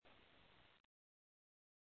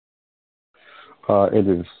It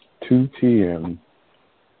is 2 p.m.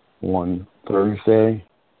 on Thursday,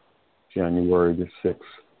 January the 6th,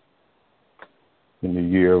 in the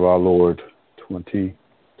year of our Lord,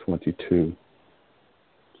 2022.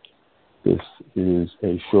 This is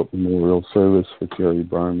a short memorial service for Jerry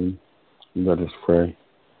Berman. Let us pray.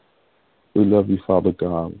 We love you, Father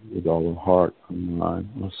God, with all our heart, our mind,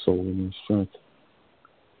 our soul, and our strength.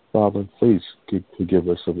 Father, please forgive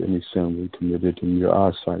us of any sin we committed in your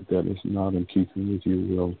eyesight that is not in keeping with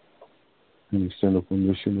your will, any sin of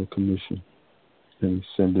omission or commission, any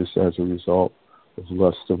sin this as a result of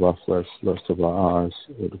lust of our flesh, lust of our eyes,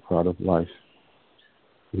 or the pride of life.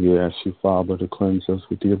 We ask you, Father, to cleanse us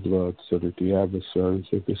with your blood so that the adversaries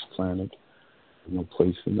of this planet have no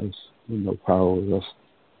place in us and no power over us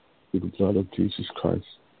through the blood of Jesus Christ.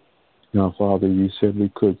 Now, Father, you said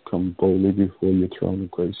we could come boldly before your throne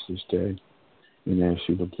of grace this day and ask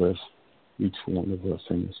you to bless each one of us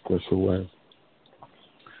in a special way.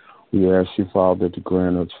 We ask you, Father, to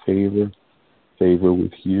grant us favor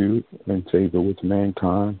with you and favor with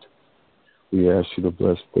mankind. We ask you to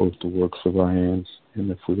bless both the works of our hands and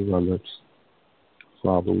the fruit of our lips.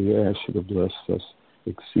 Father, we ask you to bless us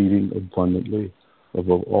exceeding abundantly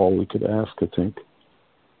above all we could ask or think.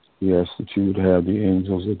 We ask that you would have the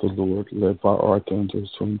angels of the Lord, led by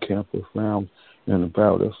archangels, to encamp around and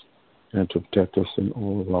about us and to protect us in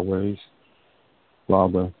all of our ways.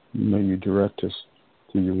 Father, may you direct us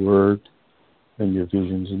through your word and your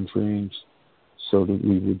visions and dreams so that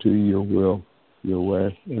we will do your will, your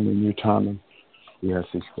way, and in your timing. We ask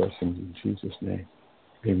these blessings in Jesus' name.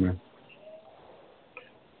 Amen.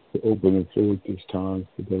 To open the floor at this time,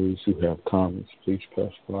 for those who have comments, please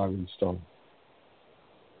press 5 and star.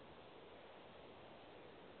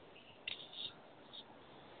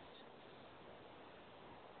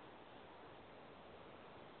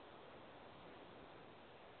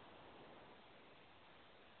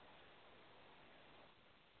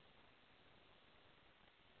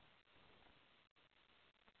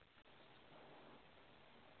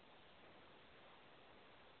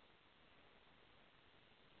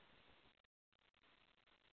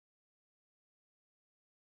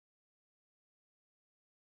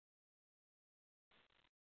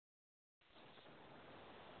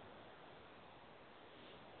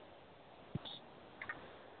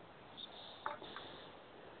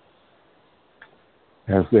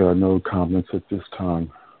 As there are no comments at this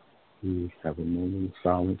time, we have a moment of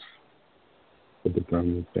silence for the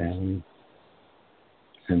Berman family,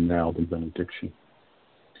 and now the benediction.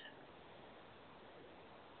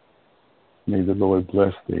 May the Lord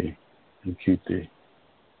bless thee and keep thee.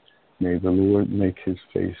 May the Lord make his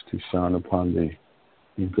face to shine upon thee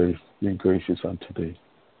and be gracious unto thee.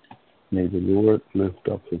 May the Lord lift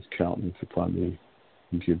up his countenance upon thee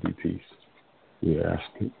and give thee peace. We ask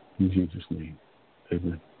it in Jesus' name.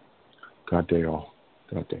 Amen. God day all.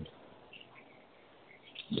 God day.